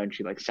 you know,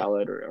 eventually like sell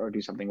it or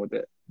do something with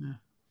it. Yeah.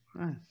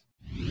 Nice.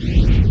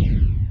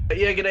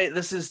 Yeah, g'day.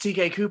 This is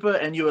TK Cooper,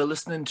 and you are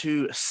listening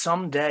to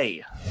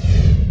Someday.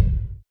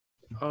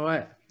 All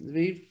right,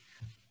 Labib,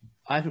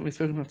 I think we've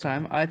spoken enough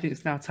time. I think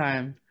it's now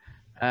time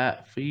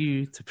for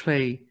you to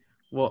play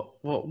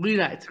what we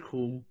like to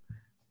call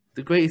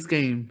the greatest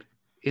game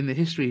in the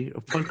history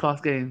of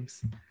podcast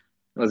games.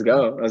 Let's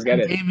go. Let's get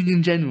it. Gaming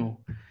in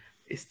general.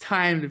 It's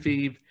time,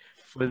 Labib,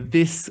 for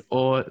this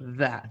or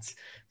that.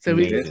 So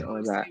we did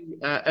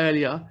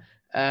earlier.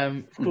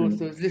 Of course,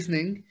 those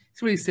listening,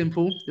 it's really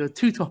simple. There are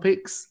two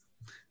topics.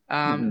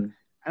 And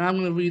I'm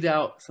going to read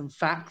out some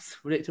facts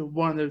related to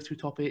one of those two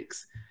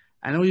topics.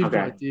 And all you've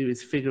got to do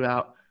is figure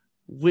out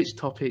which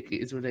topic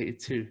it is related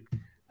to.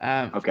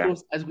 Of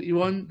course, as we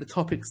go on, the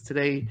topics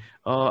today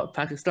are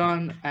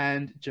Pakistan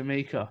and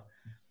Jamaica.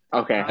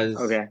 As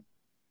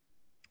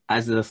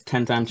the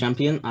 10-time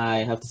champion, I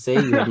have to say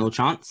you have no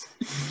chance.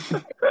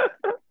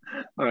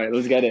 All right,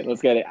 let's get it.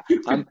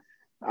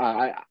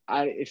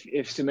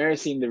 If Sumair has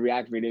seen the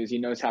React videos, he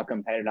knows how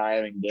competitive I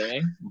am in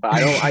gaming. But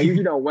I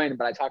usually don't win,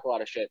 but I talk a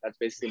lot of shit. That's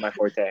basically my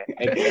forte.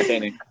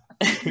 Entertaining.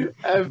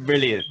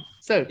 Brilliant.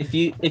 So if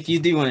you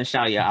do want to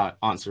shout your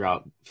answer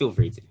out, feel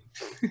free to.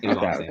 You know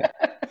what I'm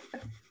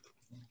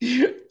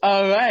saying?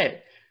 All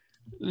right,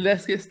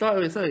 let's get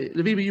started. Sorry,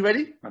 Labib, are you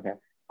ready? Okay,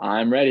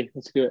 I'm ready.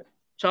 Let's do it.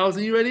 Charles,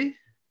 are you ready?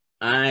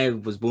 I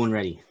was born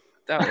ready.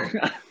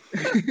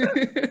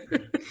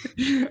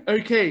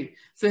 Okay,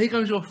 so here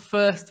comes your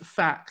first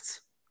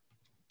fact.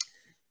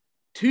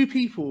 2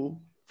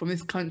 people from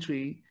this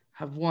country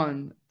have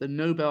won the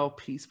Nobel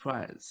Peace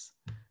Prize.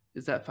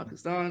 Is that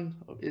Pakistan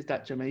or is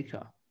that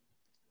Jamaica?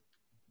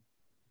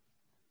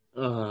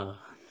 Charles,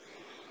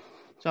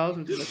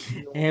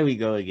 here we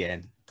go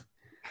again.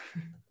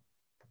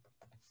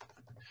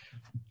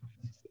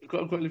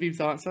 I've got Labib's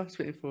answer. Just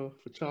waiting for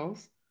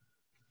Charles.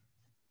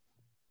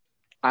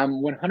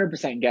 I'm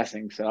 100%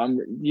 guessing, so I'm,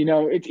 you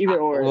know, it's either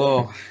or.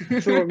 Whoa.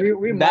 So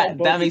we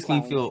that makes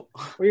me feel.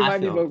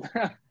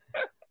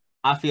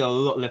 I feel a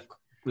lot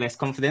less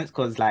confidence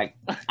because, like,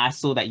 I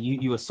saw that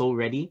you were so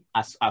ready.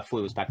 I thought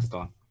it was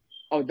Pakistan.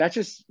 Oh, that's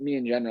just me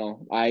in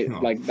general. Like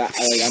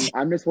that.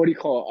 I'm just what do you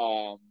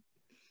call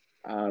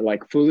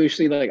like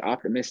foolishly like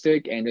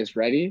optimistic and just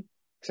ready.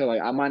 So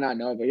like I might not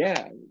know, but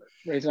yeah,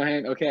 raise my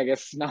hand. Okay, I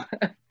guess not.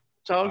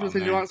 Charles,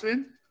 did you answer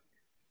in?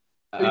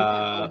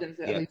 Yeah.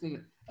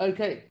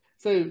 Okay,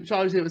 so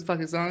Charles, it was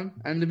Pakistan.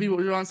 And Labib, what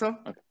was your answer?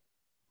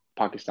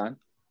 Pakistan.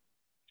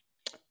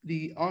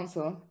 The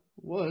answer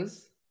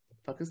was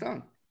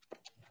Pakistan.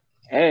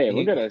 Hey,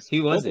 look at us.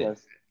 Who was it?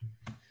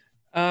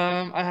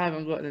 I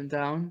haven't got them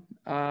down.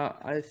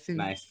 I think.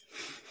 Nice.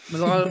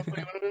 Malala, one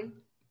of them?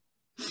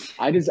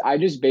 I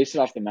just based it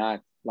off the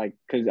math, like,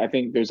 because I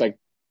think there's like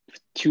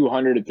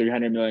 200 to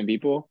 300 million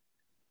people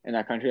in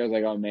that country. I was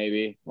like, oh,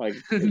 maybe like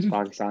it's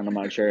Pakistan. I'm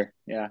not sure.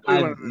 Yeah.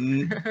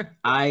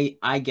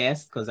 I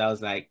guessed because I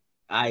was like,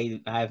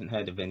 I haven't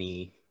heard of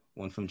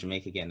anyone from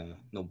Jamaica getting a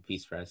Nobel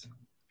Peace Prize.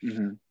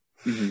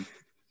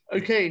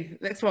 Okay,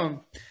 next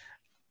one.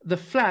 The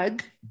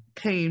flag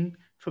came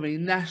from a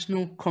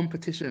national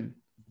competition.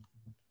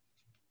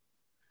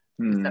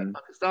 Is that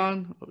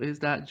Pakistan or is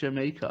that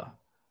Jamaica?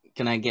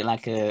 Can I get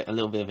like a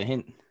little bit of a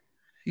hint?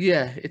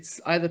 Yeah,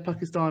 it's either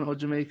Pakistan or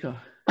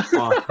Jamaica.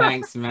 Oh,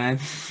 thanks, man.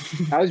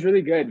 That was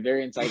really good.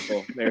 Very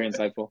insightful. Very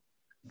insightful.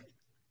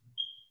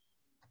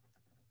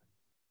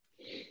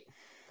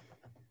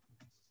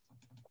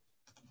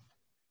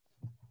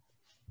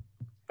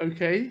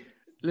 Okay.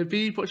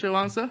 Labib, what's your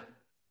answer?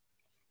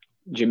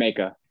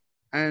 Jamaica.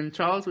 And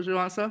Charles, what's your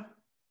answer?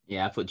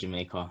 Yeah, I put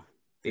Jamaica.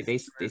 They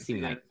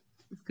seem like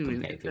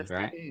competitive,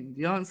 right?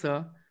 The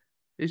answer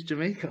is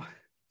Jamaica.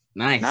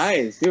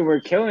 Nice, dude.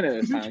 We're killing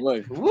it this time.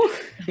 Look,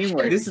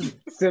 teamwork. This is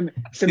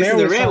Sumair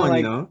a rare one,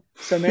 like, you know.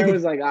 Sumair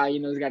was like, you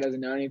know, this guy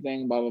doesn't know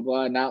anything. Blah blah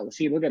blah. Now,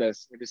 see, look at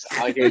us. We're just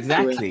like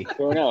exactly.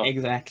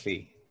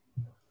 Exactly.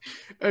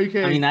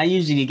 Okay. I mean, I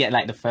usually get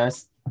like the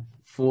first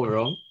 4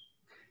 wrong.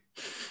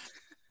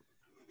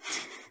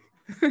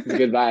 It's a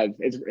good vibe.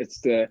 It's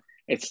the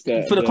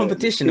for the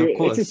competition, spirit, of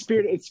course. It's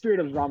the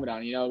spirit of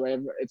Ramadan. You know, right?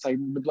 It's like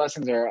the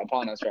blessings are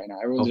upon us right now.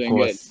 Everyone's doing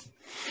good.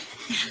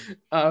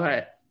 All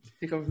right.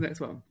 Here comes the next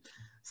one.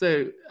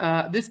 So,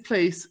 this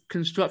place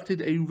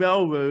constructed a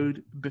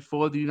railroad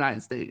before the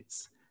United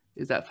States.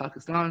 Is that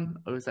Pakistan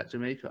or is that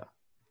Jamaica?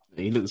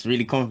 He looks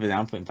really confident.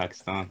 I'm putting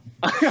Pakistan.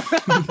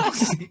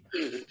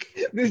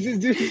 This is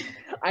dude.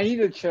 I need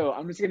to chill.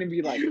 I'm just gonna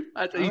be like,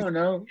 I don't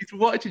know. He's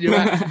watching you.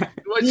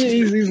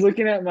 He's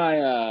looking at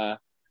my.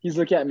 He's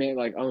looking at me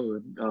like,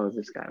 oh,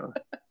 this guy.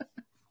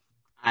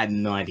 I had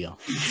no idea.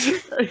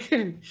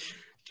 Okay.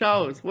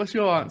 Charles, what's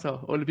your answer?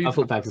 Or Labib? I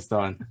put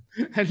Pakistan.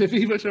 And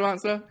Labib, what's your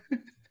answer?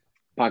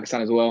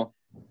 Pakistan as well.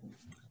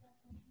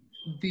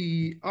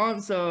 The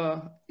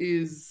answer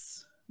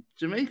is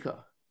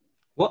Jamaica.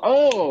 What?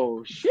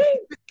 Oh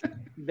shit!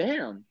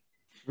 Damn.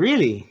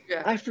 Really?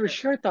 Yeah. I for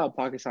sure thought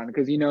Pakistan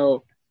because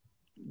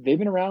they've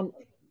been around.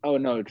 Oh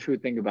no, true.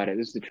 Think about it.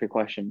 This is a trick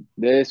question.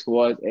 This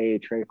was a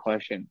trick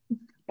question.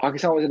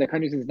 Pakistan was in the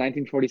country since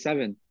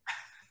 1947.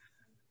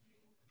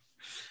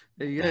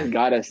 There you go. You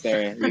got us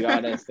there. You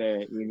got us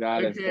there. You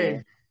got us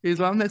there. Here's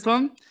one. Next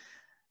one.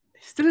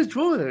 It's still a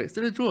draw though. It's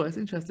still a draw. That's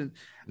interesting.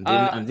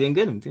 I'm doing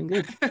good. I'm doing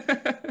good.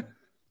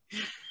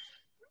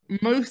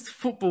 Most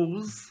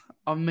footballs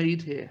are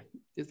made here.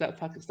 Is that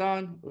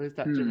Pakistan or is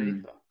that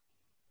Jamaica?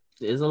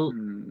 There's a.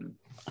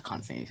 I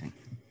can't say anything.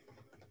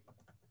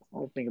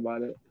 I'll think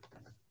about it.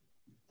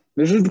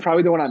 This is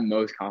probably the one I'm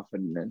most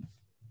confident in.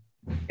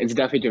 It's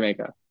definitely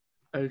Jamaica.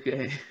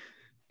 Okay.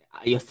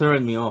 You're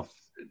throwing me off.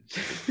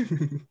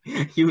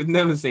 You would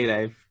never say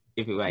that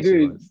if it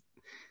actually was.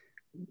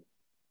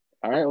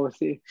 All right, we'll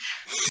see.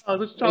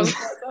 Charles,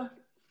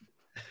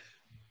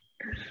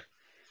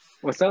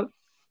 what's up?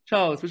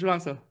 Charles, what's your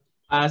answer?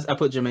 I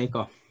put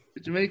Jamaica.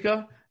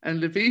 Jamaica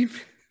and Labib?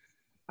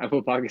 I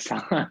put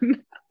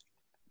Pakistan.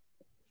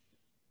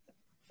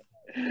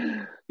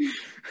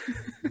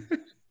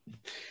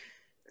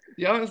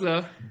 The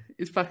answer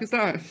is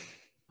Pakistan.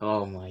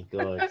 Oh my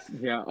god.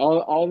 Yeah,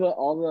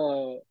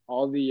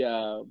 all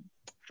the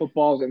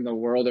footballs in the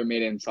world are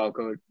made in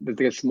Salco. There's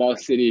like a small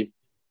city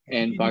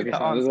in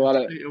Pakistan. There's a lot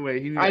of.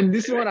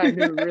 This one I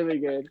knew really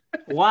good.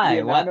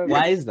 Why?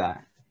 Why is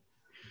that?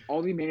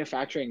 All the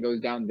manufacturing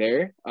goes down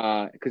there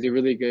because they're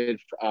really good.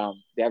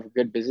 They have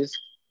good business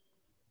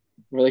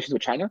relations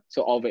with China,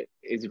 so all of it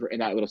is in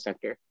that little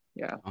sector.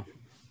 Yeah. Oh,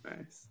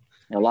 nice.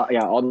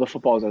 All the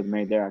footballs are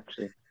made there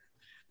actually.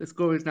 The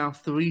score is now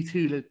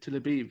 3-2 to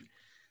Labib.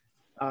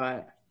 All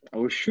right.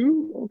 Oh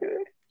shoot!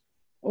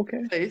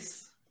 Okay.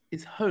 This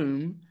is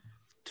home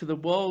to the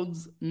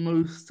world's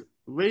most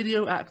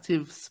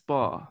radioactive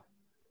spa.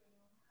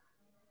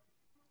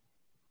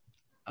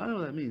 I don't know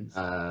what that means.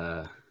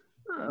 I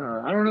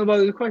don't know about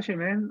this question,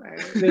 man.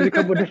 There's a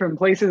couple different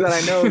places that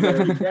I know, but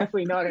it's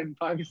definitely not in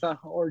Pakistan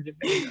or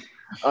Jamaica.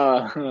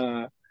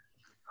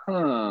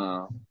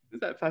 Is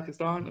that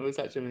Pakistan or is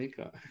that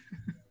Jamaica?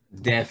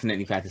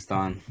 Definitely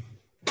Pakistan.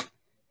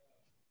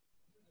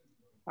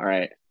 All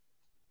right.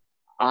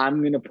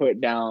 I'm going to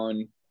put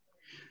down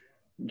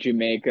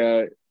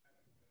Jamaica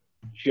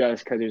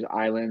just because there's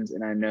islands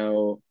and I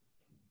know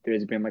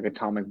there's been like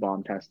atomic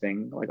bomb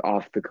testing like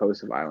off the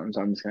coast of islands.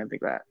 So I'm just going to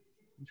think that.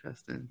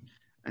 Interesting.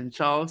 And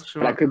Charles?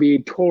 But I could be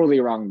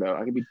totally wrong though.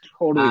 I could be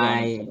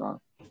totally wrong.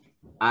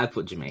 I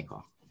put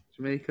Jamaica.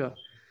 Jamaica.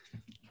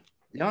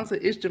 The answer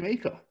is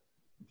Jamaica.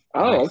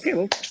 Oh, nice. Okay.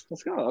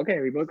 Let's go. Okay,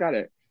 we both got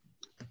it.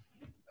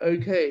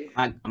 Okay.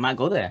 I might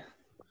go there.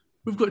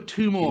 We've got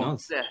two more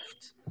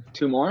left.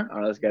 Two more? All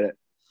right, let's get it.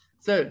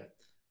 So,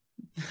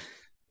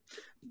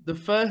 the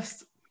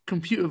first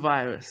computer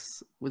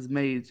virus was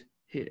made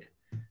here.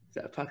 Is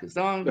that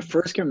Pakistan? The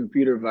first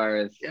computer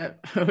virus? Yeah.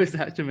 Or is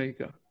that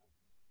Jamaica?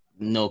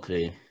 No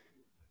clue.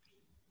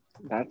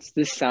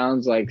 This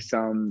sounds like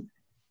some...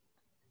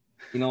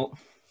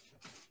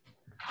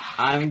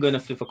 I'm going to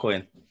flip a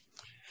coin.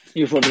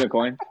 You flipping a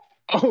coin?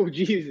 Oh,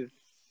 Jesus.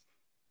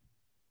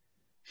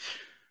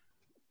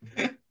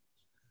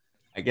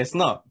 I guess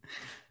not.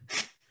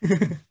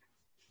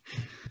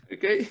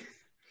 Okay.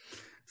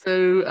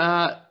 So,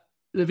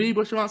 Labib,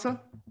 what's your answer?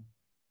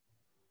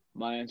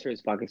 My answer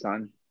is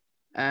Pakistan.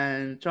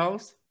 And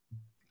Charles?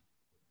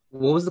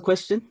 What was the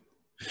question?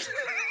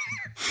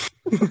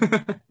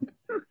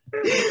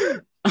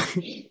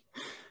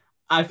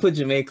 I put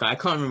Jamaica. I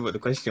can't remember what the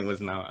question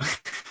was now.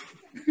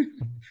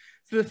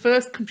 So the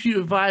first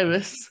computer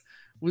virus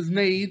was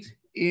made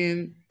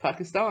in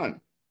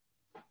Pakistan.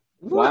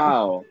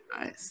 Wow.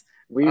 Nice.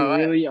 We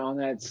really on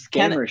that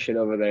scammer shit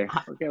over there.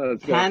 Okay,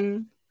 let's go.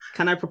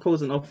 Can I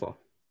propose an offer?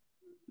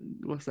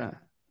 What's that?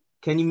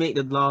 Can you make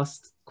the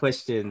last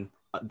question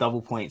a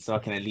double point so I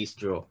can at least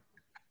draw?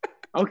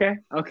 Okay.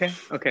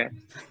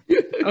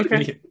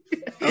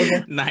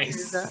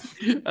 Nice.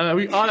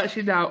 We are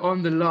actually now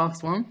on the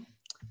last one.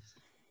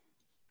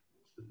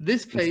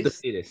 This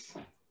place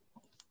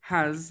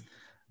has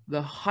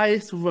the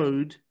highest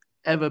road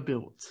ever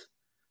built.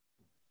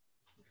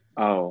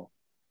 Oh.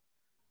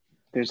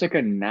 There's like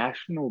a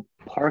national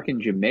park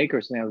in Jamaica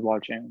or something I was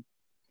watching.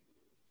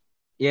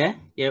 Yeah.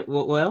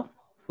 Well, what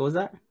was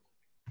that?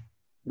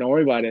 Don't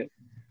worry about it.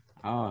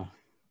 Oh.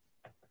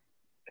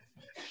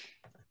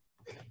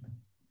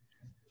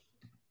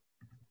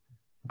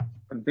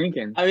 I'm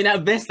thinking. I mean,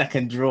 at best, I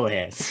can draw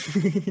here.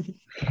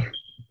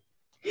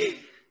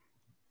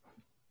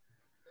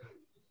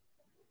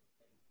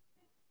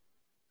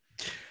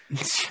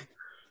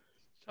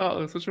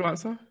 Charles, what's your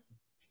answer?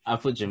 I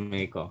put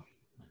Jamaica.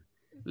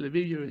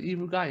 Labib, you're an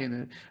evil guy, you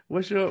know.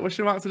 What's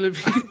your answer, Labib?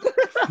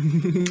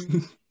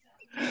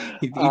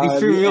 he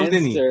threw me off,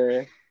 didn't he?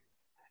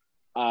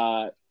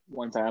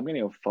 One second. I'm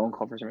getting a phone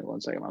call for something.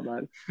 1 second, my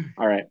bad.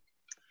 All right.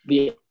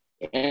 The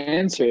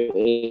answer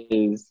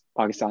is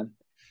Pakistan.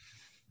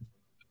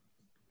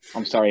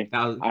 I'm sorry.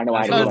 I don't know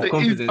why I was did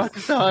confidence.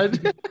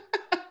 Pakistan.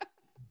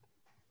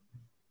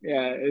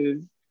 Yeah,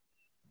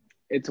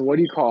 it's what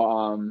do you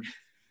call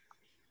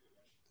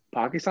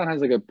Pakistan has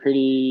like a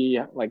pretty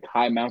like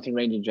high mountain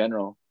range in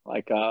general,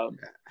 like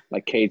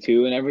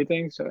K2 and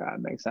everything. So yeah, it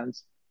makes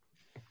sense.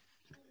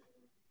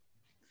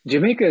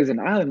 Jamaica is an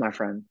island, my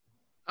friend.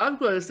 I'm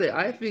going to say,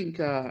 I think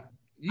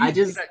you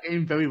did that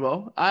game very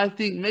well. I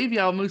think maybe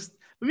our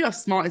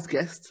smartest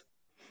guest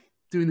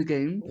doing the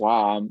game.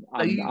 Wow,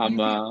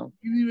 I'm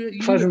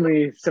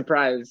pleasantly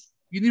surprised.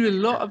 You knew a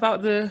lot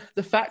about the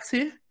facts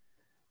here.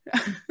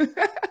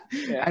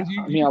 Yeah,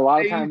 a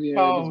lot of times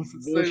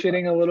just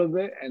bullshitting a little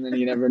bit, and then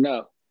you never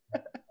know.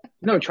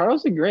 No,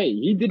 Charles did great.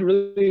 He did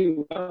really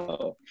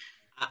well.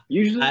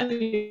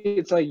 Usually,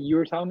 it's like you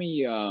were telling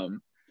me, you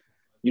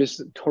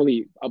just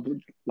totally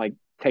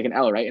take an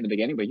L right in the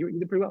beginning, but you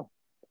did pretty well.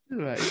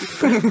 Right.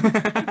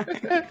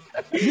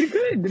 He did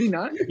good, did he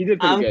not? He did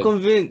pretty good. I'm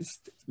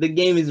convinced the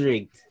game is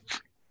rigged.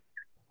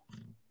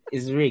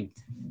 It's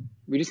rigged.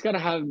 We just gotta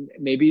have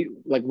maybe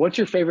what's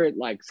your favorite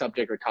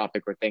subject or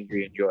topic or thing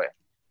you enjoy?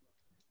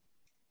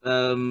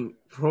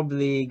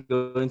 Probably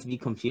going to be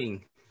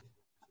computing.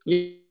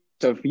 Yeah.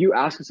 So if you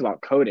ask us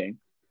about coding,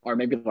 or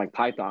maybe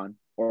Python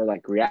or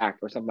React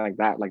or something like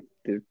that,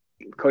 the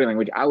coding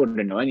language, I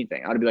wouldn't know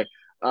anything. I would be like,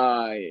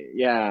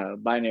 yeah,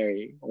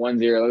 binary 1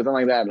 0, something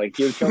like that.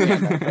 He would show me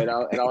on that.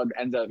 It all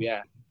ends up,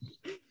 yeah.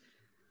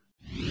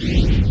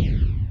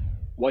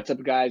 What's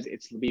up, guys?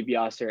 It's Labib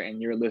Yasir,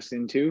 and you're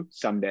listening to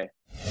Someday.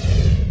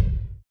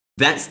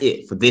 That's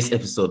it for this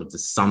episode of the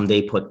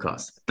Someday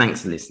podcast.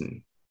 Thanks for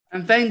listening.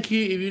 And thank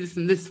you if you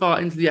listened this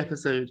far into the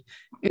episode.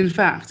 In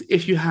fact,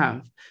 if you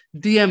have,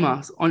 DM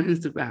us on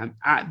Instagram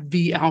at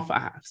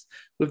 @TheAlphaHaves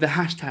with the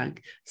hashtag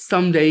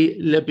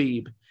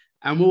SomedayLabib,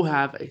 and we'll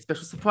have a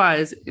special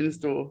surprise in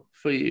store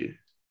for you.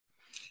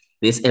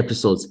 This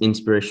episode's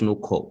inspirational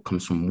quote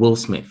comes from Will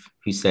Smith,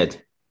 who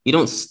said, "You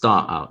don't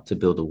start out to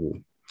build a wall.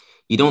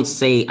 You don't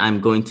say,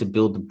 I'm going to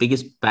build the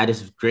biggest,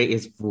 baddest,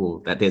 greatest wall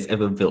that there's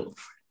ever built."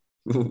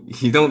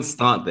 You don't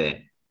start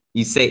there.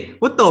 You say,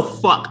 what the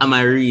fuck am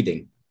I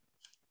reading?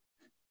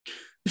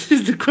 This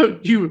is the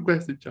quote you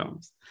requested,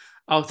 Charles.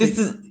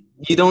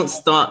 You don't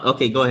start.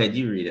 Okay, go ahead.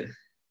 You read it.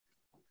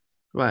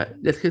 Right.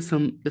 Let's get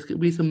some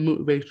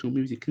motivational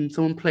music. Can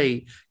someone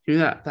play,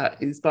 that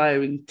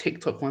inspiring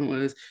TikTok one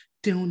where it's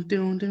that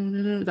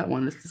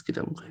one. Let's get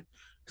that one going.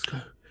 Let's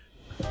go.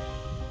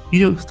 You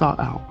don't start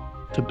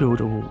out to build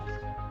a wall.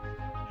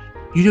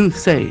 You don't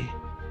say,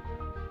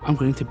 I'm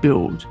going to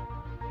build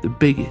the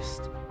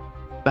biggest,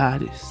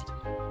 baddest,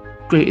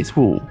 greatest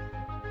wall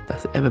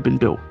that's ever been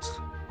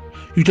built.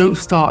 You don't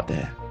start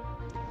there.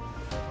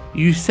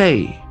 You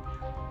say,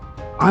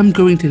 I'm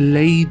going to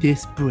lay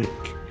this brick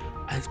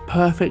as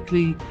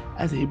perfectly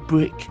as a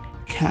brick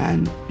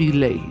can be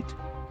laid.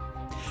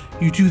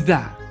 You do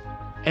that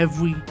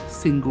every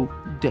single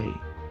day,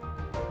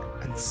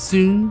 and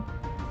soon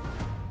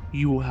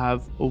you will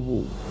have a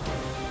wall.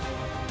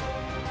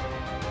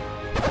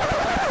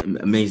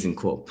 Amazing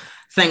quote.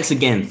 Thanks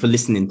again for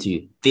listening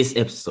to this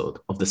episode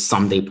of the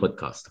Someday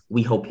podcast.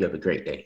 We hope you have a great day.